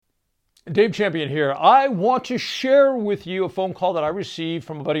Dave Champion here. I want to share with you a phone call that I received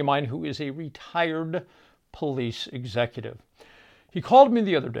from a buddy of mine who is a retired police executive. He called me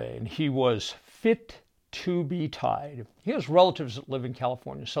the other day and he was fit to be tied. He has relatives that live in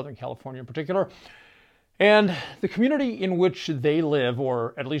California, Southern California in particular, and the community in which they live,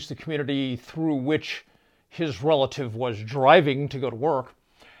 or at least the community through which his relative was driving to go to work,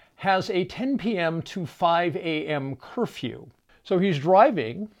 has a 10 p.m. to 5 a.m. curfew. So he's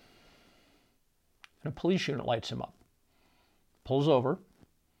driving, and a police unit lights him up. Pulls over.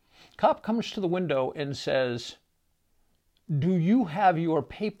 Cop comes to the window and says, "Do you have your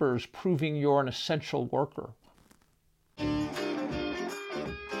papers proving you're an essential worker?"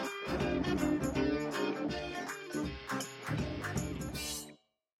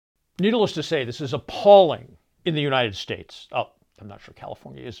 Needless to say, this is appalling in the United States. Oh, I'm not sure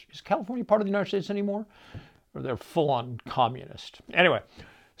California is. Is California part of the United States anymore? Or they're full-on communist? Anyway,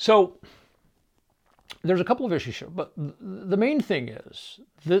 so there's a couple of issues here, but the main thing is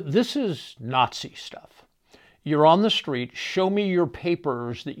this is Nazi stuff. You're on the street, show me your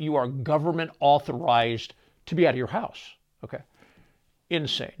papers that you are government authorized to be out of your house. Okay.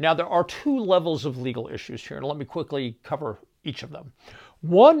 Insane. Now, there are two levels of legal issues here, and let me quickly cover each of them.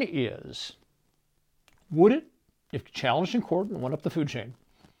 One is, would it, if challenged in court and went up the food chain,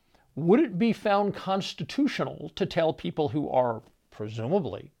 would it be found constitutional to tell people who are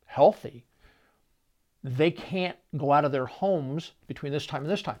presumably healthy they can't go out of their homes between this time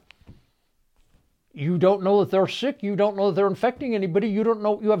and this time? You don't know that they're sick. You don't know that they're infecting anybody. You don't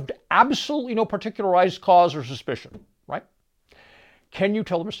know. You have absolutely no particularized cause or suspicion, right? Can you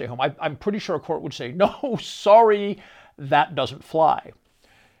tell them to stay home? I'm pretty sure a court would say, no, sorry, that doesn't fly.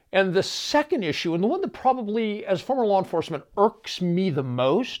 And the second issue, and the one that probably, as former law enforcement, irks me the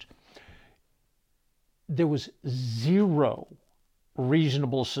most, there was zero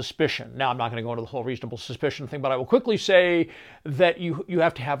reasonable suspicion. Now, I'm not going to go into the whole reasonable suspicion thing, but I will quickly say that you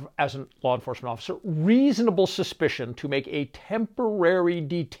have to have, as a law enforcement officer, reasonable suspicion to make a temporary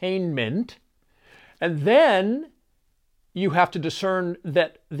detainment, and then you have to discern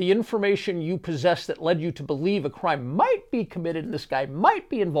that the information you possess that led you to believe a crime might be committed and this guy might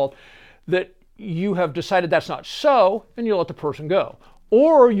be involved, that you have decided that's not so, and you let the person go.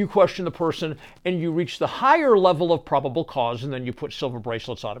 Or you question the person and you reach the higher level of probable cause, and then you put silver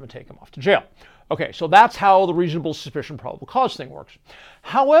bracelets on him and take him off to jail. Okay, so that's how the reasonable suspicion probable cause thing works.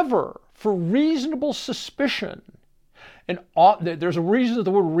 However, for reasonable suspicion, and there's a reason that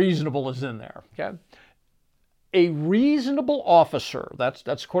the word reasonable is in there, okay? A reasonable officer,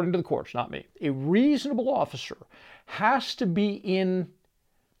 that's according to the courts, not me, a reasonable officer has to be in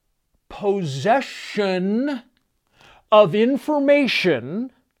possession of information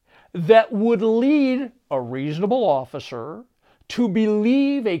that would lead a reasonable officer to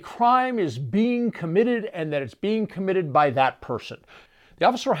believe a crime is being committed and that it's being committed by that person. The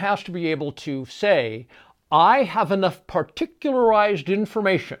officer has to be able to say, I have enough particularized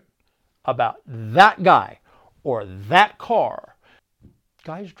information about that guy or that car.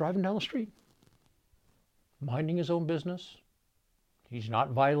 Guy's driving down the street, minding his own business. He's not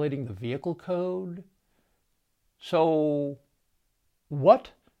violating the vehicle code. So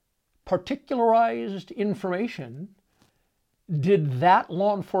what particularized information did that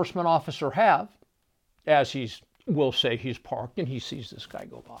law enforcement officer have as we'll say he's parked and he sees this guy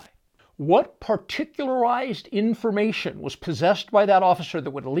go by? What particularized information was possessed by that officer that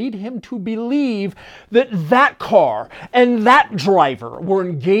would lead him to believe that that car and that driver were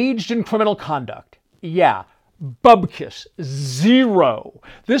engaged in criminal conduct? Yeah. Bubkiss. Zero.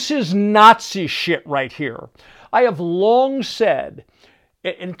 This is Nazi shit right here. I have long said,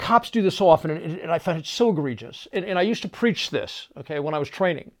 and cops do this so often, and I find it so egregious, and I used to preach this, okay, when I was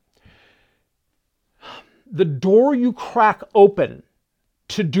training. The door you crack open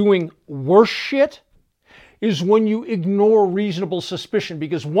to doing worse shit is when you ignore reasonable suspicion,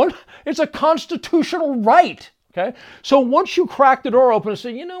 because it's a constitutional right. Okay, so once you crack the door open and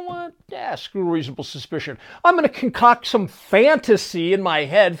say, you know what, screw reasonable suspicion. I'm going to concoct some fantasy in my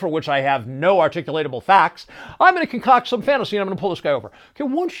head for which I have no articulatable facts. I'm going to concoct some fantasy and I'm going to pull this guy over. Okay,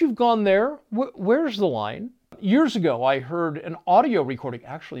 once you've gone there, where's the line? Years ago, I heard an audio recording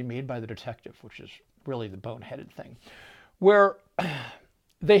actually made by the detective, which is really the boneheaded thing, where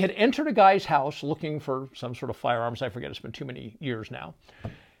they had entered a guy's house looking for some sort of firearms. I forget, it's been too many years now.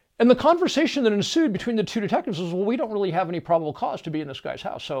 And the conversation that ensued between the two detectives was, well, we don't really have any probable cause to be in this guy's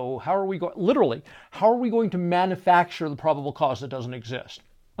house. So how are we going to manufacture the probable cause that doesn't exist?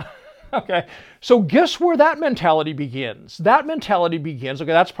 Okay, so guess where that mentality begins? That mentality begins,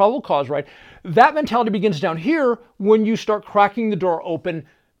 okay, that's probable cause, right? That mentality begins down here when you start cracking the door open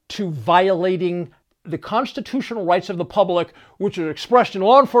to violating the constitutional rights of the public, which are expressed in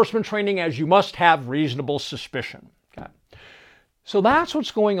law enforcement training as you must have reasonable suspicion. Okay. So that's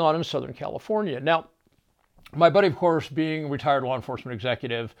what's going on in Southern California. Now, my buddy, of course, being a retired law enforcement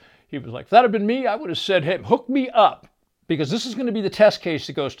executive, he was like, if that had been me, I would have said, hey, hook me up, because this is going to be the test case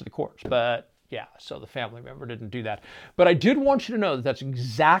that goes to the courts. But yeah, so the family member didn't do that. But I did want you to know that that's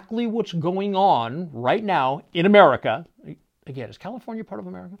exactly what's going on right now in America. Again, is California part of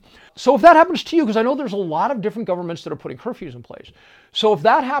America? So if that happens to you, because I know there's a lot of different governments that are putting curfews in place. So if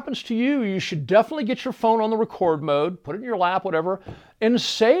that happens to you, you should definitely get your phone on the record mode, put it in your lap, whatever, and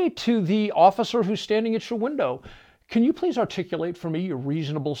say to the officer who's standing at your window, can you please articulate for me your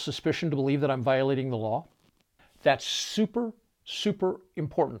reasonable suspicion to believe that I'm violating the law? That's super, super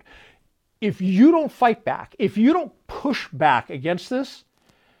important. If you don't fight back, if you don't push back against this,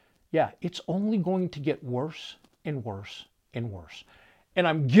 yeah, it's only going to get worse and worse and worse. And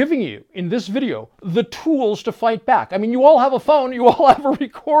I'm giving you, in this video, the tools to fight back. I mean, you all have a phone, you all have a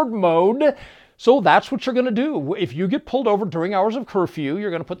record mode, so that's what you're going to do. If you get pulled over during hours of curfew, you're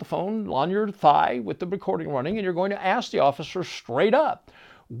going to put the phone on your thigh with the recording running, and you're going to ask the officer straight up,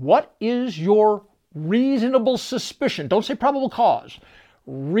 what is your reasonable suspicion? Don't say probable cause.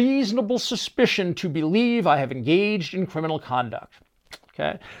 Reasonable suspicion to believe I have engaged in criminal conduct.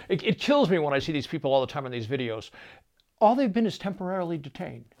 Okay? It kills me when I see these people all the time in these videos. All they've been is temporarily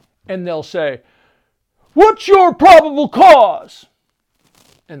detained. And they'll say, what's your probable cause?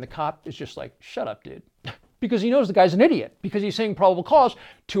 And the cop is just like, shut up, dude. Because he knows the guy's an idiot. Because he's saying probable cause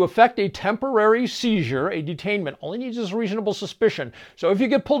to effect a temporary seizure, a detainment. All he needs is reasonable suspicion. So if you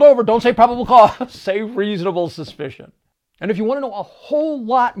get pulled over, don't say probable cause. Say reasonable suspicion. And if you want to know a whole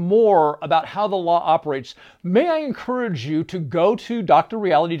lot more about how the law operates, may I encourage you to go to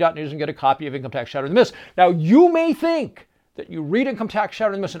drreality.news and get a copy of Income Tax Shattering the Myths. Now, you may think that you read Income Tax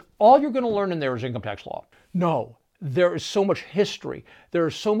Shattering the Myths and all you're going to learn in there is income tax law. No, there is so much history. There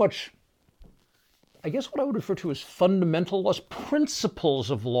is so much, I guess what I would refer to as fundamental laws, principles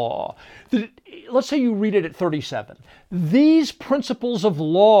of law. Let's say you read it at 37. These principles of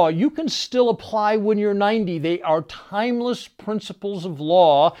law you can still apply when you're 90. They are timeless principles of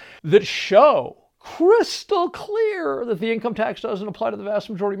law that show crystal clear that the income tax doesn't apply to the vast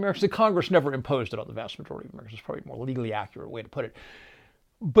majority of Americans. The Congress never imposed it on the vast majority of Americans. It's probably a more legally accurate way to put it.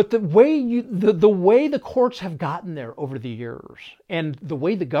 But the way the courts have gotten there over the years, and the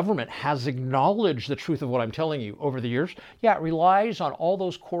way the government has acknowledged the truth of what I'm telling you over the years, yeah, it relies on all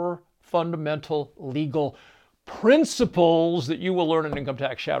those core fundamental legal principles that you will learn in Income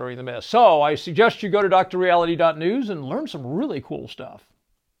Tax Shattering the Myths. So I suggest you go to drreality.news and learn some really cool stuff.